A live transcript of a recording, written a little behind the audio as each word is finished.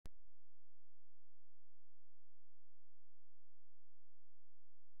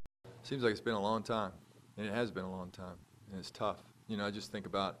Seems like it's been a long time, and it has been a long time, and it's tough. You know, I just think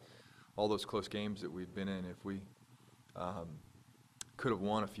about all those close games that we've been in. If we um, could have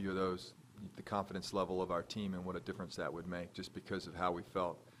won a few of those, the confidence level of our team and what a difference that would make just because of how we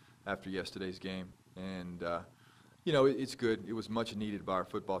felt after yesterday's game. And, you know, it's good. It was much needed by our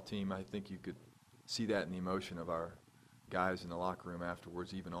football team. I think you could see that in the emotion of our guys in the locker room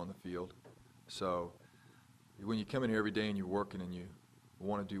afterwards, even on the field. So when you come in here every day and you're working and you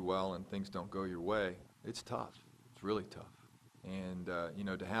want to do well and things don't go your way, it's tough. It's really tough. And, you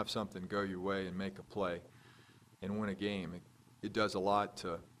know, to have something go your way and make a play and win a game, it does a lot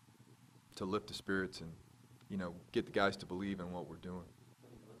to lift the spirits and, you know, get the guys to believe in what we're doing.